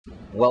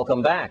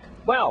Welcome back.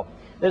 Well,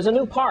 there's a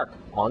new park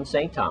on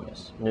St.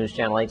 Thomas. News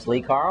Channel 8's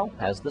Lee Carl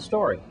has the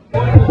story.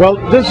 Well,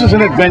 this is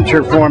an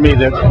adventure for me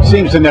that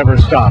seems to never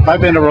stop.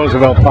 I've been to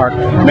Roosevelt Park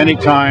many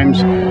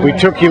times. We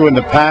took you in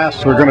the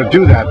past. We're going to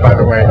do that, by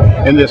the way,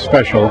 in this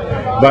special.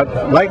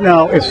 But right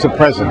now, it's the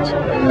present.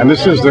 And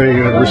this is the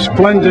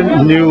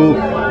resplendent new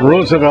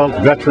Roosevelt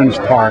Veterans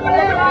Park,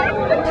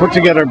 put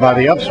together by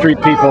the Upstreet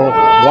people,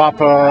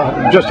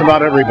 WAPA, just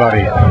about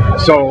everybody.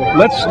 So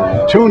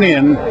let's tune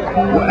in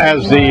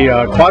as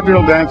the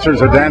quadrille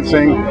dancers are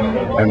dancing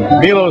and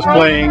Milo's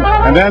playing,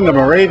 and then the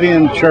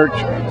Moravian Church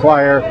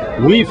Choir,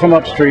 We from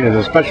Upstreet, as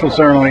a special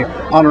ceremony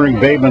honoring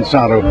Babe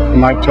Monsanto,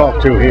 whom I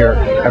talked to here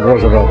at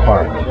Roosevelt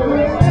Park.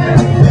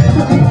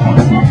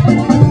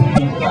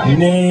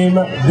 Name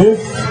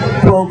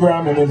this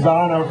program in his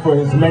honor for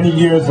his many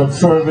years of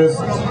service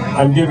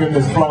and give him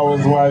his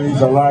flowers while he's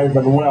alive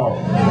and well.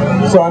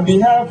 So on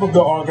behalf of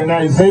the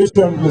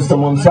organization, Mr.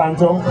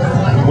 Monsanto,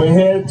 we're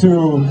here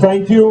to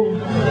thank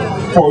you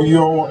for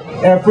your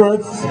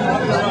efforts,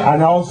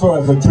 and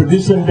also as a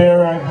tradition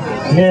bearer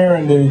here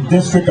in the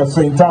district of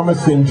St.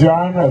 Thomas St.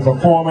 John, as a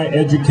former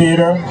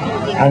educator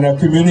and a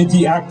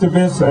community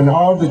activist, and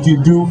all that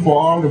you do for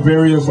all the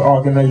various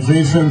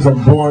organizations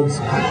and boards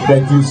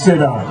that you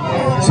sit on.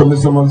 So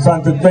Mr.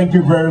 Monsanto, thank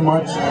you very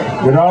much.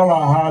 With all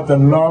our heart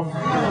and love,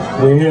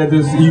 we're here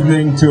this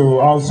evening to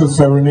also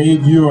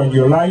serenade you and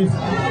your life.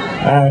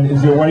 And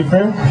is your wife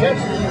here?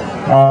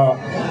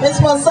 Ms.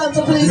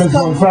 Monsanto, please Ms.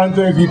 come.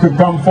 Monsanto, if you could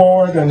come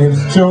forward, and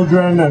his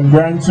children and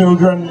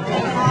grandchildren.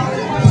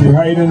 She's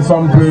hiding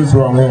someplace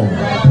around here.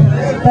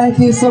 Thank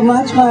you so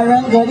much,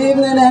 Myron. Good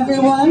evening,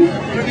 everyone.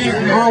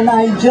 And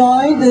I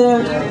joined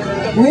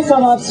the We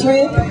from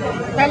Upstreet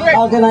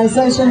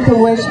organization to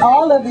wish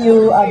all of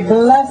you a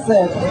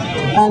blessed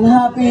and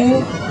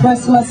happy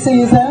Christmas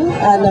season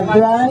and a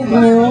brand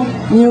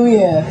new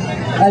year.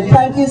 And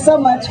thank you so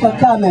much for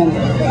coming.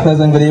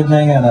 Pleasant good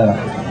evening and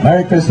a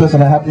Merry Christmas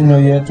and a Happy New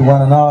Year to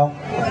one and all.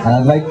 And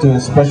I'd like to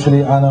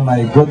especially honor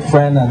my good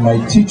friend and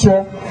my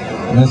teacher,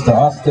 Mr.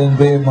 Austin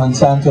Babe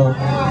Monsanto,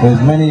 for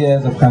his many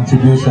years of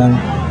contribution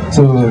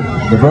to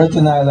the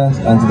Virgin Islands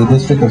and to the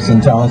District of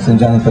St. Thomas St.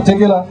 John in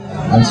particular,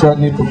 and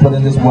certainly for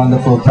putting this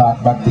wonderful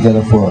park back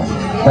together for us.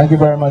 Thank you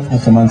very much,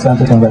 Mr.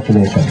 Monsanto.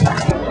 Congratulations.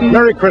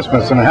 Merry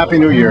Christmas and a Happy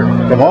New Year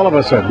from all of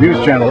us at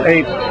News Channel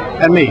 8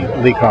 and me,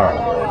 Lee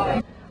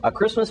Carl. A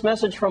Christmas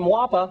message from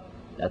WAPA,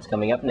 that's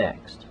coming up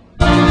next.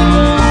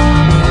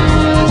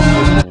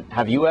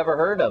 Have you ever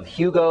heard of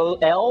Hugo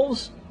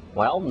elves?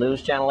 Well,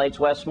 News Channel 8's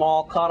Wes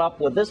Small caught up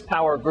with this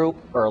power group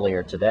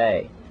earlier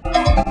today.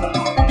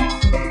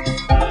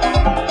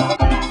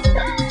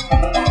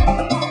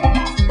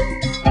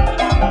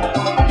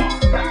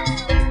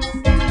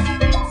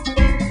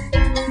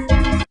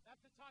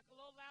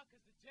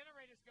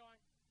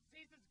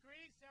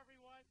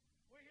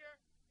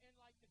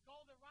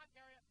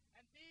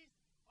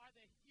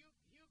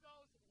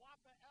 Hugo's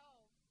WAPA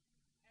elves,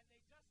 and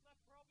they just left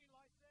Proby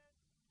Larson,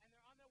 and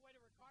they're on their way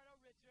to Ricardo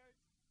Richards,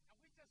 and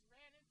we just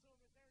ran into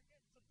them as they were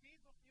getting some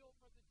diesel fuel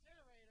for the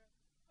generator,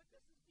 but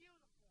this is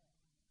beautiful.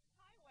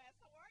 Hi Wes,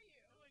 how are you?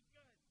 Doing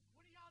good.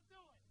 What are y'all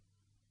doing?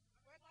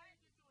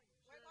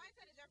 We're going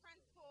to the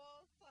different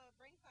schools to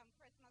bring some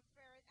Christmas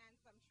spirit and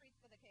some treats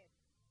for the kids.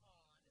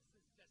 Oh,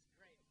 this is just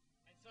great.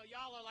 And so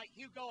y'all are like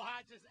Hugo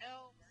Hodges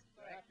elves?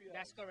 Correct.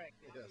 That's correct.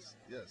 Yes,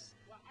 yes.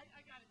 Well, I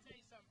got to tell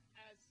you something.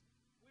 As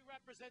we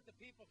represent the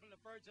people from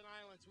the Virgin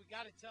Islands, we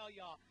got to tell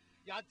y'all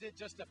did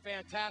just a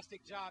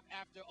fantastic job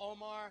after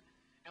Omar,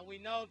 and we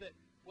know that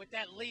with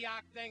that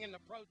LEOC thing and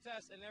the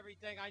protests and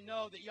everything, I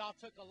know that y'all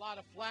took a lot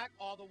of flack,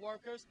 all the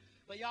workers,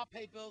 but y'all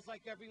pay bills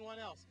like everyone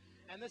else.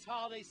 And this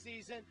holiday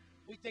season,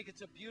 we think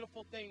it's a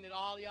beautiful thing that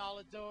all y'all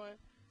are doing.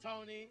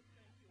 Tony,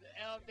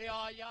 they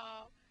all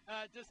y'all.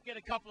 Just get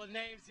a couple of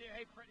names here.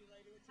 Hey, pretty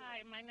lady.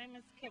 Hi, my name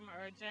is Kim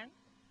Urgent.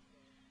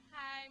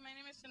 Hi, my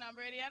name is Shana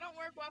Brady. I don't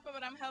work WAPA,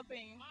 but I'm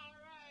helping. All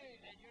right.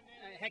 And your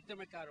name? Hector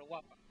Mercado,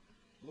 WAPA.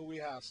 Louis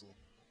Hassel.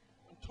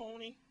 I'm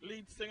Tony,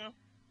 lead singer.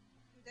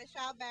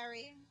 Deshaun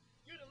Barry.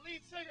 You're the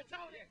lead singer,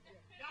 Tony.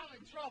 Y'all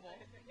in trouble.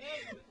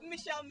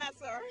 Michelle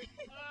Messer.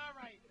 All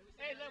right.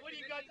 Hey, look, what are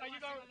you going? Are you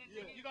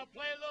going to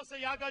play a little? So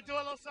y'all going to do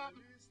a little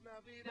something? Feliz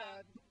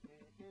Navidad.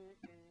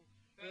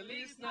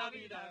 Feliz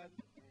Navidad.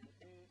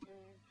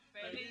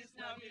 Feliz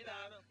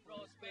Navidad.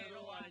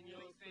 Prospero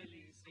año.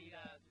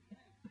 Felicidad.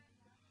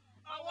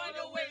 I want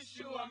to wish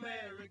you a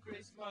Merry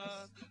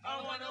Christmas. I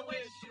want to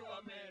wish you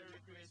a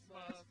Merry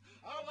Christmas.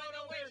 I want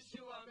to wish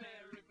you a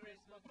Merry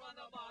Christmas from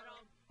the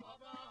bottom of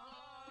my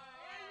heart.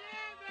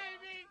 Yeah,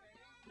 baby.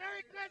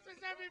 Merry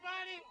Christmas,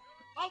 everybody.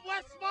 I'm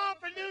Wes Small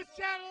for News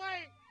Channel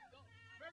 8.